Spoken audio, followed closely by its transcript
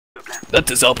That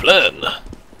is our plan.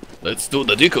 Let's do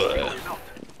the decoy.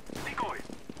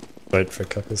 Wait for a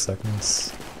couple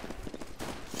seconds.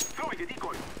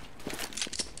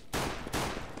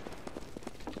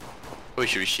 We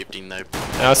should be shifting though.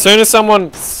 Now, as soon as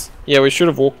someone's... Yeah, we should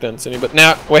have walked then, Cindy, but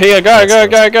now... We're here, go, go,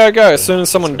 go, go, go! As soon as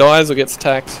someone dies or gets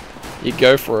attacked, you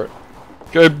go for it.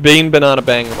 Go bean, banana,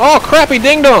 bang them. Oh, crappy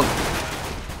ding dong! Oh,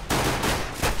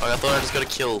 I thought I just got a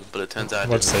kill, but it turns out I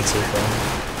What's didn't.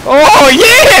 that Oh,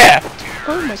 yeah!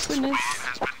 Oh my goodness.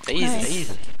 Easy, Nice.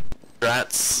 easy.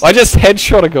 Rats. I just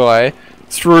headshot a guy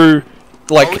through,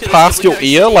 like, Oh, look at this, past look your how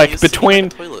ear, he's like, sitting in between...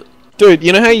 the toilet. Dude,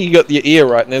 you know how you got your ear,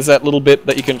 right? And there's that little bit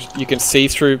that you can see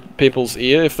through people's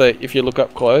ear if you look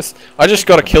up close. I just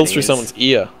got a kill through someone's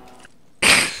ear.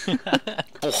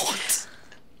 What?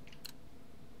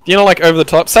 You know, like over the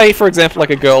top. Say, for example, like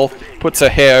a girl puts her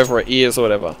hair over her ears or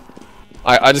whatever.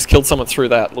 I just killed someone through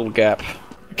that little gap. Okay,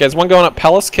 there's one going up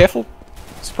Palace. Careful.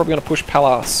 It's probably gonna push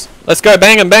Palace. Let's go,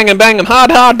 bang him, bang him, bang him. Hard,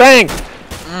 hard, bang.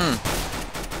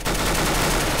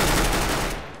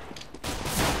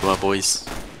 Come on, boys.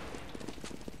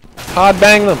 Hard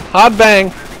bang them. Hard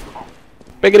bang.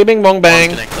 Biggity bing bong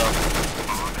bang.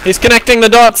 Connector. He's connecting the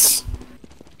dots.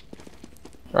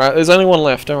 Alright, there's only one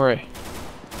left, don't worry.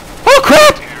 Oh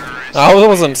crap! I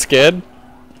wasn't scared.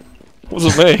 It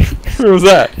wasn't me. Who was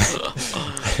that?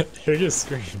 Who just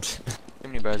screamed? Too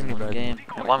many bros in one game.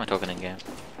 Why am I talking in game?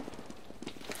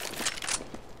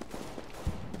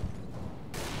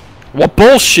 What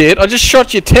bullshit? I just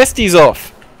shot your testes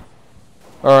off.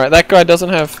 Alright, that guy doesn't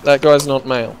have... That guy's not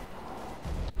male.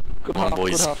 Come on,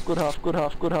 boys. Good half.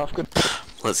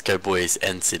 Let's go, boys.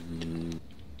 And Cindy.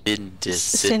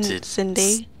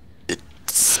 Cindy.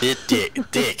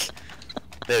 Dick.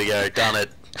 There we go. Done it.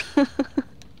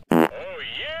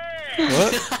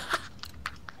 What?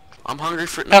 I'm hungry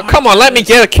for it. Oh, come on, let me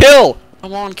get a kill!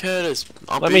 Come on, Curtis.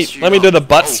 I'll Let me boost you do up. the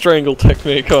butt Oh. strangle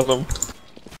technique on them.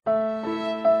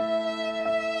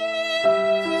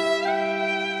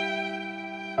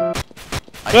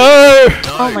 No!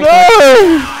 Oh my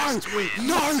god.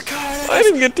 No, Curtis! I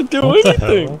didn't get to do What the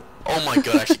anything. hell? Oh my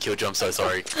god, I actually killed you. I'm so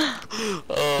sorry.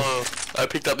 Oh, I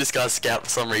picked up this guy's scout for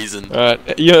some reason.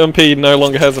 Alright, UMP no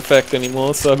longer has effect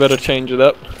anymore, so I better change it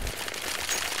up.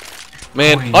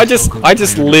 Man, I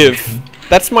just live.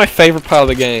 That's my favorite part of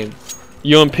the game.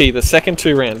 UMP, the second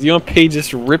 2 rounds. UMP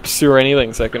just rips through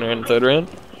anything second round and third round.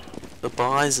 The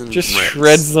bison Just rats.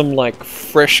 shreds them like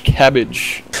fresh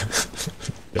cabbage.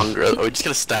 Hungry. Are we just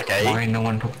gonna stack A? Why no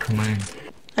one took command?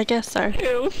 I guess so.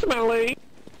 Ew, smelly.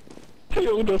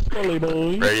 Ew, the smelly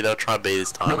boy. Ready? They'll try B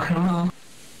this time. No.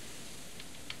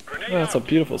 Oh, that's a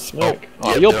beautiful smoke.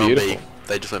 Oh, yep, you're they're on beautiful. B.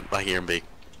 They just went back here in B.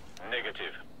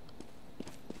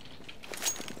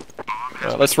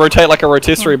 Alright, let's rotate like a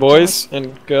rotisserie, boys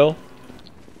and girl.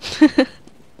 I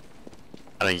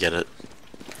don't get it.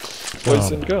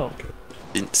 Boys Oh and girl.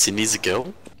 Cindy's a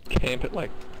girl? Camp it like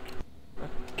a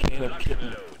can of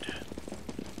kitten.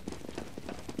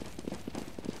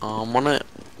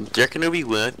 Do you reckon it'll be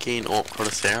worth getting Orc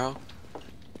Protocera?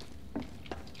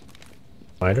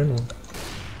 I don't know.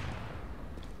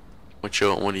 What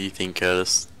do you think,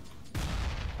 Curtis?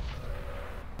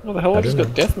 What the hell? I I just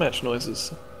don't got deathmatch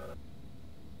noises.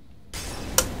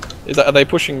 Are they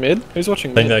pushing mid? Who's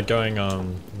watching I think mid? they're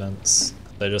going vents.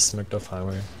 They just smoked off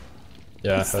highway.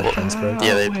 Yeah, I heard What? transport.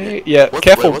 Yeah, Wait, yeah, What's-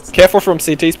 careful, wait, what's- careful from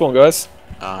CT spawn, guys.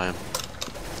 Wait,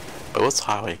 what's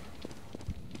highway?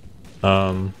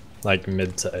 Like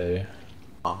mid to A.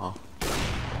 Uh-huh.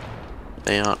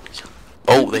 They aren't...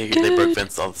 Oh, they broke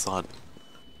fence the other side.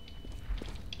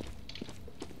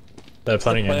 They're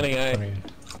planning They're A. planning A. Planning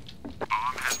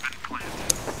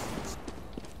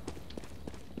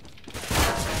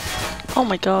Oh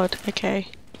my god. Okay.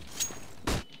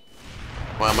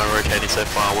 Why am I rotating so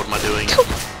far? What am I doing?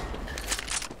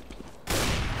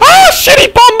 Ah,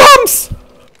 shitty bomb bombs!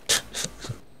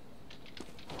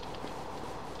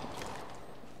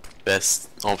 Best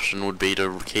option would be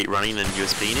to keep running and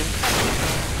USB him.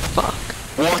 Fuck.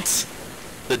 What?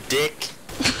 The dick?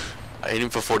 I hit him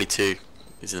for 42.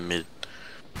 He's in the mid.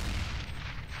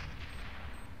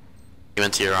 He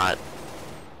went to your right.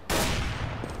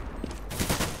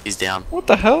 He's down. What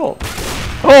the hell?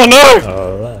 Oh no!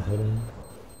 Oh, that hit him.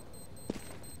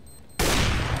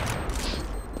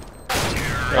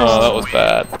 Oh, that was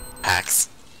bad. Hacks.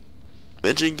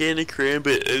 Imagine getting a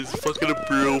Crambit as fucking a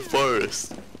brutal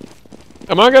forest.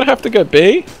 Am I gonna have to go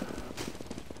B?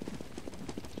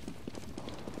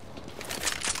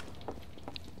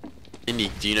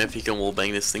 Indy, do you know if you can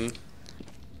wallbang this thing?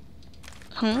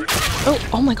 Huh?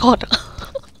 Oh my god.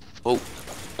 Oh,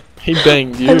 He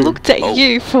banged you. I looked at Oh.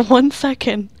 you for 1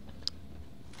 second.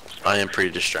 I I am pretty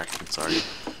distracting, sorry.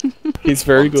 He's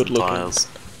very Lots good of looking. tiles.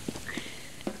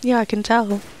 Yeah, I can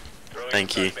tell.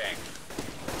 Thank you.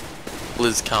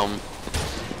 Liz, come.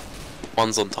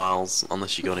 One's on tiles,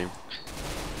 unless you got him.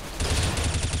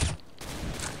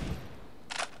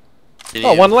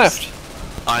 Oh, one left.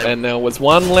 And there was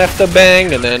one left to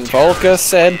bang, and then Volker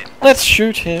said, "Let's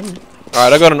shoot him."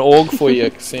 Alright, I got an AUG for you,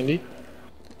 Cindy.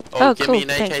 Oh, give cool, me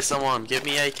an AK, thanks. someone. Give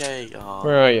me AK. Oh.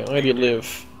 Where are you? Where do you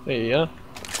live? There you are.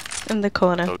 In the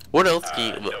corner. What else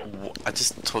can you... I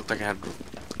just talked like I had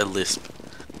a lisp.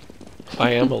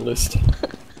 I am a list.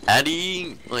 How do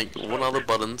you... Like, what other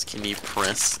buttons can you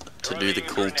press to do the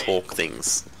cool talk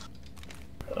things?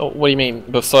 Oh, what do you mean?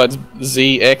 Besides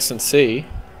Z, X, and C?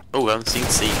 Oh, I haven't seen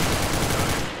C.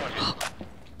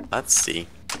 That's C.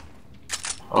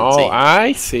 Oh, see.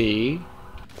 I see.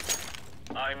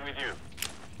 I'm with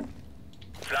you.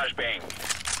 Flashbang.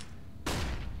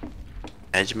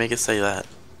 How'd you make it say that?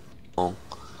 Oh.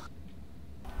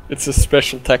 It's a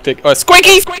special tactic. Oh,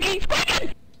 squeaky! Squeaky!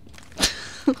 Squeaky!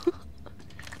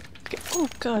 Okay. Oh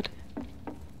god.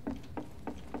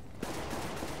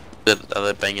 Are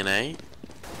they banging A?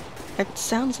 It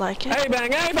sounds like it. Hey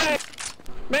bang! Hey bang!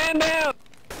 Man down!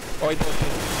 Oh, he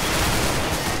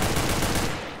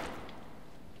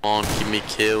Come on, give me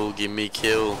kill, give me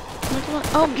kill. Oh my god.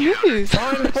 Oh, move!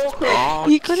 Oh,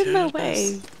 You got in my goodness.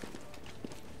 way.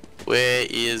 Where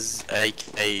is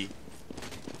AK?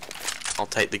 I'll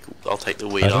take the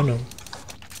weed I don't on. know.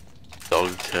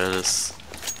 Dog Curtis.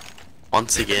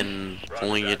 Once again,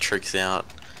 pulling your tricks out.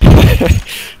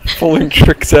 pulling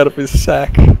tricks out of his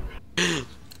sack.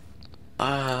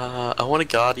 I want a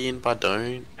guardian, but I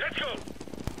don't. Let's go.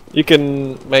 You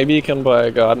can... maybe you can buy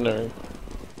a gardener.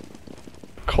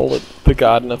 Call it the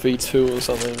Gardener V2 or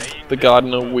something. The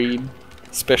Gardener Weed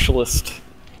Specialist.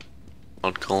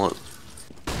 I'd call it.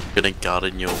 Gonna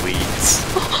garden your weeds.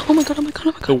 Oh my god, oh my god,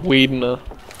 oh my The god. Weedner.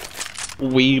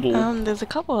 Weedle. There's a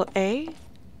couple, eh?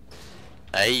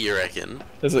 Hey, you reckon?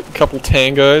 There's a couple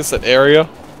tangos, that area.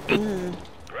 Mm.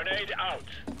 Grenade out.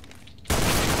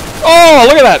 Oh,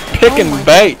 look at that! Pick Oh and my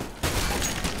bait!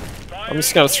 I'm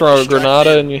just gonna throw a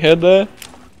granada in your head there.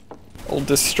 I'll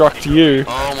destruct you.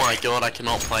 Oh my god, I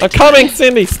cannot play. I'm coming,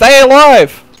 Cindy! Stay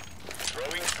alive!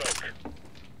 Throwing smoke.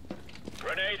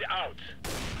 Grenade out.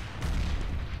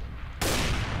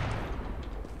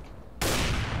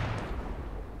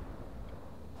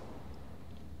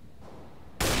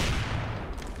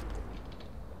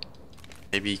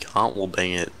 Maybe you can't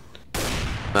wallbang it.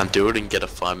 Now do it and get a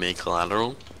 5-minute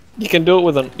collateral. You can do it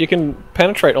with an... you can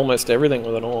penetrate almost everything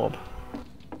with an orb.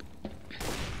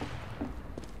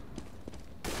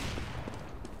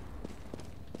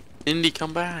 Indy,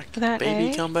 come back. That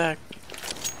Baby, A? come back.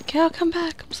 Okay, I'll come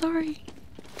back. I'm sorry.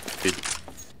 Dude.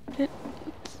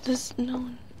 There's no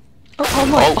one. Oh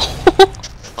my.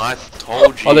 I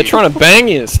told you. Oh, they're trying to bang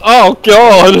you. Oh,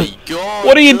 God! Oh my god.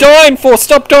 What are you dying for?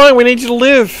 Stop dying, we need you to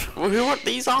live! Well, who are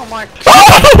these? Are my.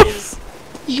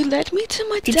 You led me to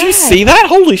my Did dad. you see that?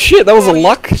 Holy shit, that was a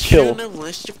luck kill. Shouldn't have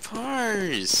list your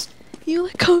pose. You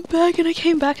like come back and I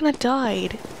came back and I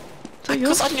died. So you're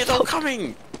Because I knew they were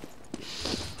coming.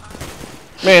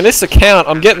 Man, this account,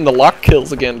 I'm getting the luck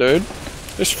kills again, dude.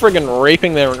 Just friggin'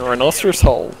 raping their rhinoceros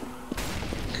hole.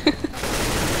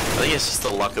 I think it's just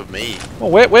the luck of me. Oh,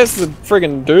 where's the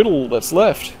friggin' doodle that's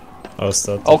left? Oh,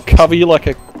 still. I'll cover you like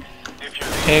a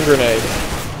hand grenade.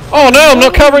 Oh no, I'm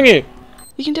not covering you!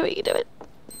 You can do it, you can do it.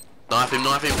 Knife him,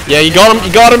 knife him. Yeah, you got him,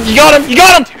 you got him, you got him, you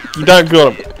got him! You don't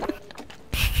got him.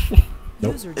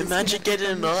 Imagine getting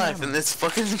a knife in this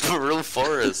fucking real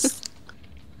forest.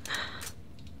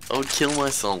 I would kill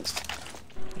myself.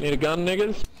 Need a gun,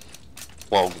 niggas?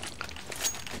 Well,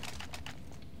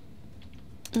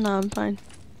 No, I'm fine.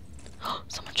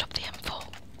 Someone chopped the M4.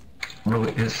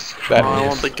 Bad I news.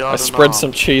 want the I garden spread arm.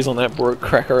 some cheese on that broke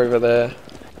cracker over there.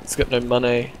 It's got no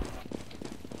money.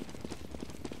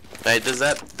 Hey, does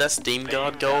that Steam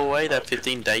guard go away? That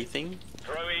 15-day thing?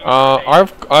 Throwing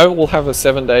I will have a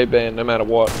 7-day ban no matter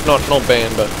what. Not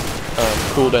ban, but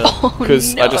cooldown. Oh,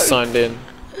 Because I just no. signed in.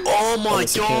 Oh my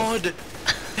this account. god!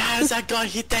 How does that guy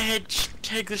hit the head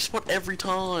keg spot every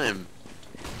time?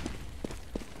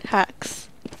 Hacks.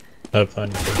 Have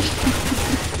fun.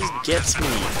 He just gets me.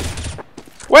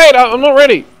 Wait, I'm not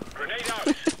ready! grenade out.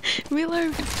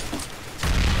 Reload.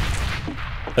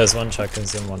 There's one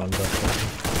checkers and one under.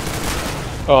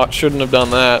 Oh, I shouldn't have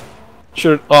done that.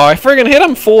 Should. Oh, I friggin' hit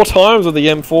him 4 times with the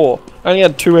M4. I only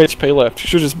had 2 HP left.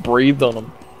 Should have just breathed on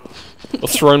him. Or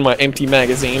thrown my empty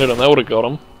magazine at him. That would have got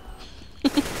him.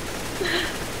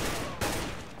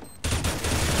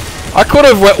 I could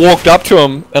have walked up to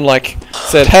him and like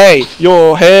said, "Hey,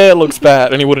 your hair looks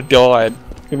bad," and he would have died.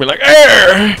 You'd be like, "Arr!"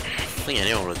 I think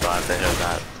anyone would die if they heard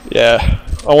that. Yeah.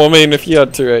 Oh, I mean, if you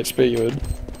had 2 HP, you would.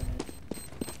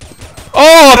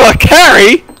 Oh, the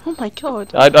carry! Oh my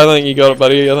god. I don't think you got it,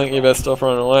 buddy. I think you best stop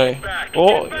running away. Back.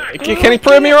 Oh, Get back. can he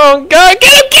prove me wrong? Go, get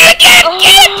him, get him,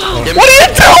 get him! Oh, What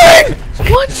are you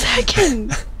doing? 1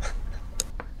 second!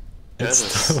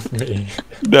 Curtis. It's me.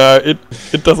 No,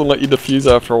 it doesn't let you defuse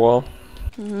after a while.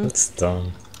 That's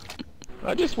dumb.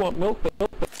 I just want milk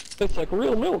that's like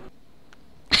real milk.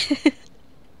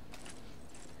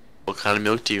 What kind of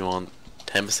milk do you want?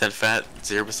 10% fat?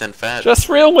 0% fat? Just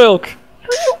real milk.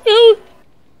 Real milk.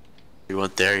 You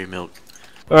want dairy milk?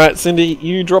 Alright, Cindy,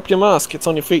 you dropped your mask. It's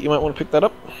on your feet. You might want to pick that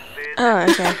up. Oh,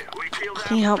 okay.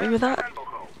 Can you help me with that?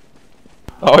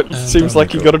 Oh, it seems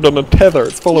like you got it on a tether.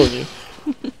 It's following you.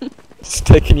 Just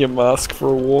taking your mask for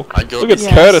a walk. I got Look at this.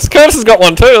 Yes. Curtis. Curtis has got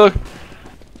one too. Look.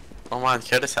 Oh man,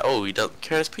 Curtis. Oh, he does.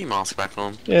 Curtis, put your mask back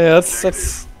on. Yeah,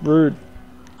 that's rude.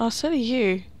 Oh, so do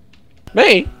you.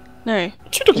 Me? No.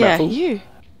 What you talking Yeah, about, fool? you.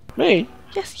 Me?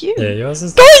 Yes, you. Yeah, yours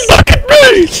is. Don't look at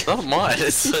me! Not mine.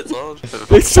 It's on.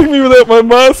 They see me without my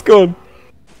mask on.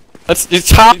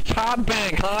 It's hard. It's hard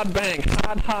bang,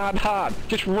 hard.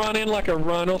 Just run in like a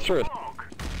rhinoceros.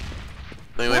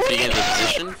 Wait for you to get into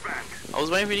position. I was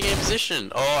waiting for you to get in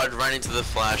position. Oh, I'd run into the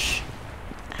flash.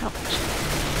 Ouch.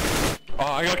 Oh,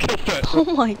 I got killed first. Oh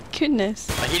my goodness.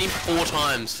 I hit him 4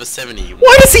 times for 70.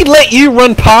 Why does he let you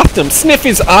run past him, sniff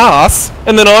his ass,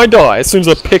 and then I die as soon as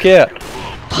I pick out?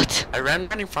 What? I ran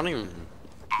right in front of him.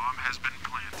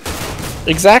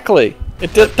 Exactly.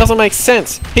 It doesn't make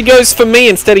sense. He goes for me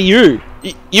instead of you.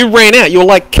 You ran out. You were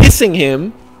like kissing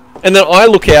him, and then I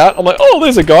look out. I'm like, oh,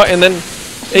 there's a guy, and then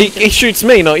he shoots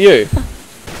me, not you.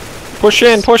 Push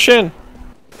in, push in.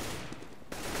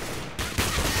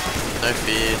 No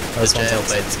fear. That's The one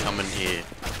jailbait's coming here.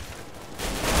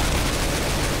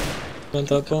 Plant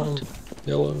that bomb.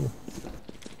 Yellow.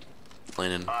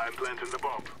 Cleaning. I'm planting the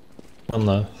bomb. One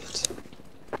left.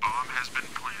 Bomb has been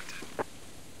planted.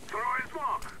 Throwing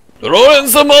smoke. Throwing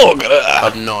some more. I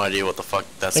have no idea what the fuck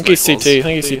that's. Thank you, CT.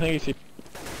 Thank you, CT.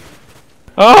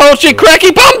 Oh, shit,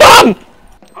 cracky bum bum!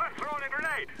 I'm throwing a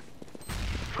grenade.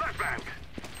 Flashbang.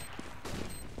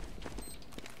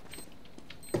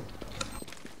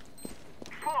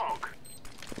 Smoke.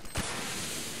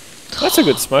 That's a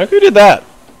good smoke. Who did that?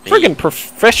 Me. Friggin'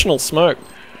 professional smoke.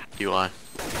 UI.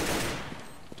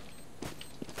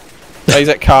 Oh, he's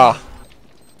at car.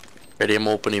 Ready, I'm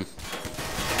opening him.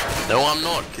 No, I'm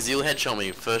not, because he'll headshot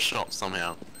me first shot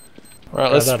somehow. Right,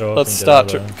 Yeah, let's that orb let's can get start.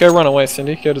 out of there. Go run away,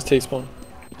 Cindy. Go to T-spawn.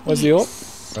 Where's the orb?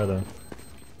 Right there.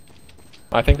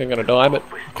 I think I'm gonna die, but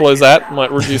close that.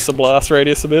 Might reduce the blast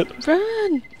radius a bit.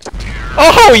 Run!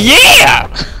 Oh yeah!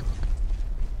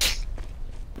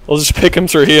 I'll just pick him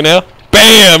through here now.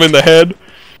 Bam! In the head.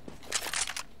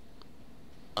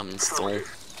 Uninstall.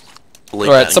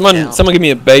 Alright, someone give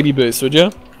me a baby boost, would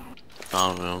you? I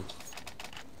don't know.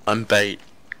 I'm bait,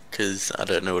 because I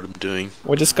don't know what I'm doing.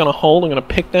 We're just gonna hold. I'm gonna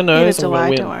pick their Neither nose and do we're I,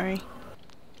 gonna don't win. worry.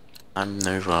 I'm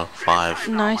Nova 5.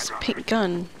 Nice pink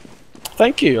gun.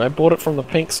 Thank you. I bought it from the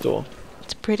pink store.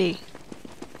 It's pretty.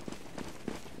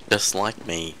 Just like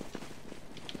me.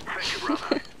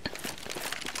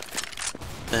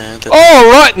 Oh,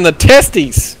 right in the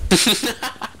testes.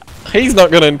 He's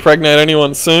not gonna impregnate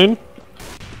anyone soon.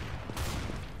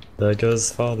 There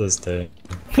goes Father's Day.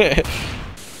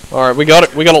 Alright, we got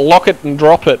it. We gotta lock it and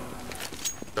drop it.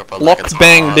 Drop a Lock, like it's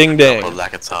bang, hard, ding, drop dang. it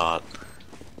like it's hard.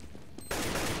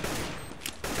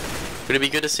 Would it be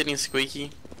good at sitting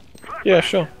squeaky? Yeah,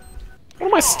 sure. What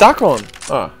am I stuck on?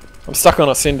 Oh, I'm stuck on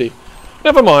a Cindy.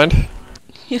 Never mind.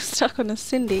 You're stuck on a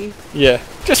Cindy. Yeah,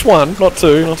 just one, not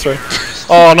two, not three.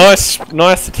 Oh,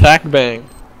 nice attack bang.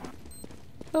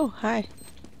 Oh, hi.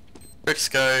 Quick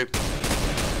scope.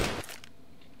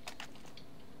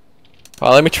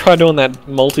 Alright, let me try doing that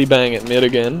multi-bang at mid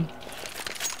again.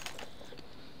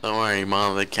 Don't worry, my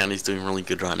other county's doing really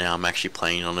good right now. I'm actually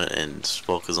playing on it and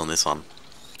Spolker's on this one.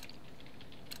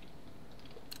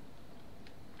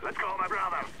 Let's go, my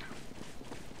brother.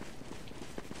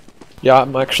 Yeah,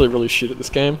 I'm actually really shit at this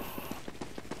game.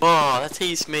 Oh, that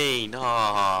teased me. No.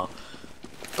 Oh.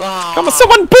 Come on,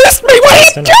 someone boost me!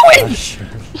 What are you doing?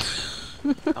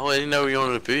 Oh, I didn't know you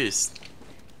wanted a boost.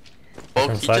 Well,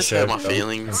 Can you just flash hurt it. my I'm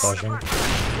feelings. flashing. No!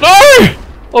 I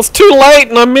was too late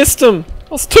and I missed him. I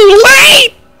was too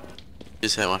late!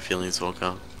 Just hurt my feelings,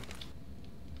 Walker.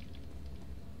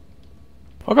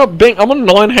 I got bing. I'm on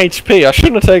 9 HP. I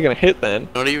shouldn't have taken a hit then.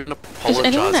 Not even Is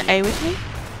anyone at apologizing. A with me?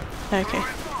 Okay.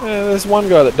 Yeah, there's one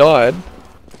guy that died.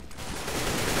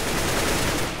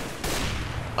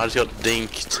 I just got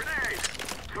dinked.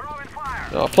 Throwing fire.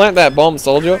 Oh, plant that bomb,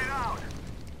 soldier.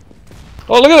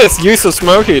 Oh, look at this use of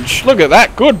smokage. Look at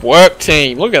that. Good work,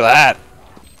 team. Look at that.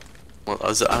 What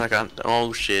was it? I can't.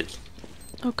 Oh shit.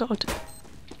 Oh god.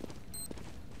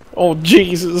 Oh,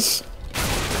 Jesus.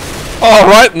 Oh,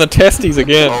 right in the testes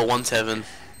again. Oh, 1-7.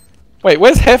 Wait,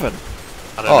 where's heaven?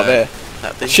 I don't Oh, know. there.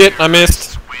 That thing. Shit, I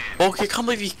missed. Oh, I can't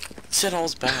believe you said I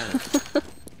was bad.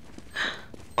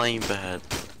 Playing bad.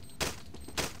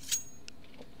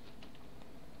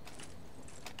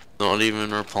 Not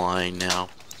even replying now.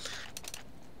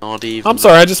 Not even. I'm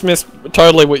sorry, I just missed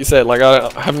totally what you said. Like,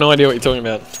 I have no idea what you're talking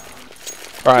about.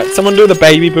 Alright, someone do the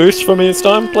baby boost for me this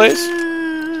time, please.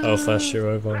 I'll flash you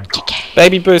over.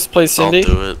 Baby boost, please, Cindy.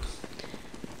 I'll do it.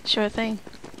 Sure thing.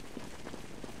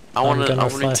 I want gonna it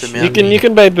flash to you. mount. You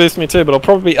can baby boost me too, but I'll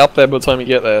probably be up there by the time you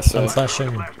get there. So. I'm flashing.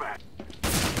 Oh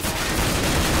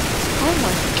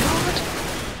my god.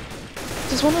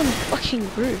 There's one on the fucking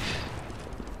roof.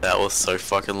 That was so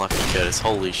fucking lucky, Curtis.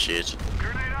 Holy shit.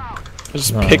 I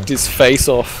just No. picked his face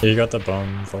off. You got the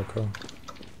bomb, Volko.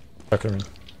 Fucking me.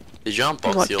 Did you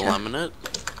unbox Vodka. your laminate?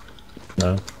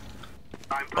 No.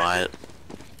 Buy it.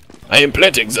 I am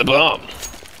planting the bomb.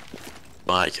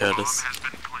 Buy it, Curtis.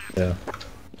 Yeah.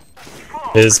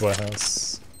 Here's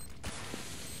warehouse.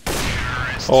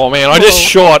 Oh man, I just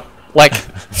shot like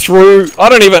through. I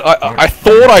don't even. I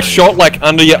thought I shot like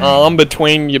under your arm,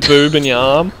 between your boob and your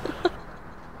arm.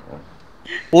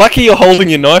 Lucky you're holding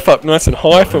your knife up nice and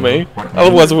high for me.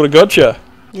 Otherwise, I would have got you.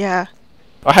 Yeah.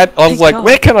 I was Thank like, God.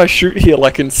 where can I shoot here?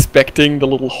 Like inspecting the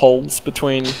little holes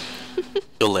between.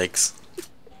 Your legs.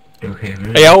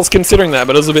 Yeah, I was considering that,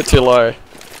 but it was a bit too low.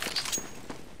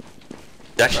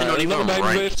 It's actually not even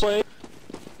right.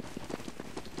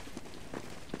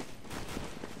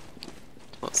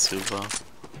 Not silver.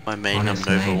 My main number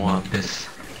over 1.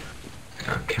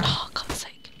 Oh, God's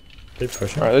sake. Keep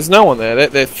pushing. Alright, there's no one there.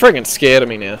 They're friggin' scared of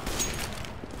me now.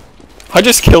 I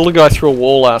just killed a guy through a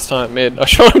wall last time, mid. I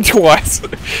shot him twice,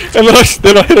 and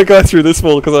then I hit a guy through this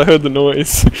wall because I heard the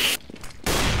noise.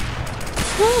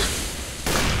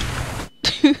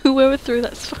 Whoever threw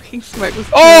that fucking smoke was.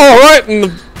 Oh, right in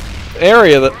the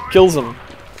area that kills him.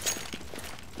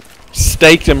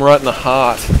 Staked him right in the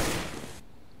heart.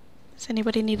 Does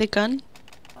anybody need a gun?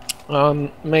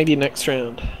 Maybe next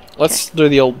round. Let's do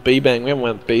the old B bang. We haven't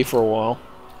went B for a while.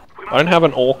 I don't have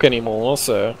an orc anymore,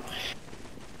 also.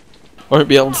 I won't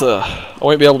be able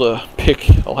to pick.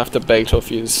 I'll have to bait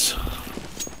off yous.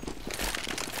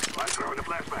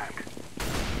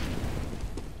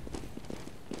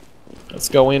 Let's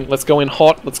go in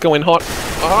hot. Let's go in hot.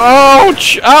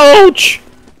 Ouch! Ouch!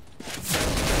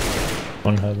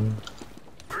 One heaven.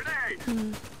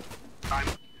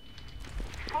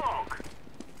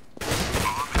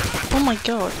 Oh my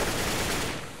god.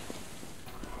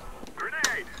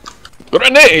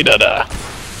 Grenade! -da.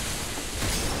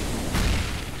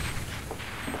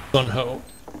 Don't help.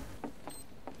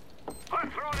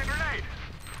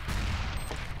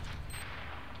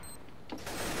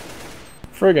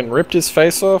 Friggin' ripped his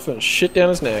face off and shit down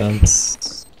his neck.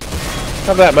 Dumps.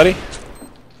 Have that, buddy.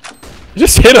 I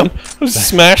just hit him. I just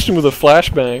smashed him with a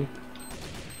flashbang.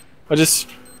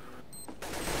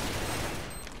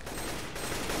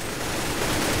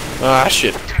 Ah,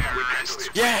 shit.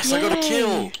 Yes, I got a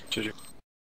kill!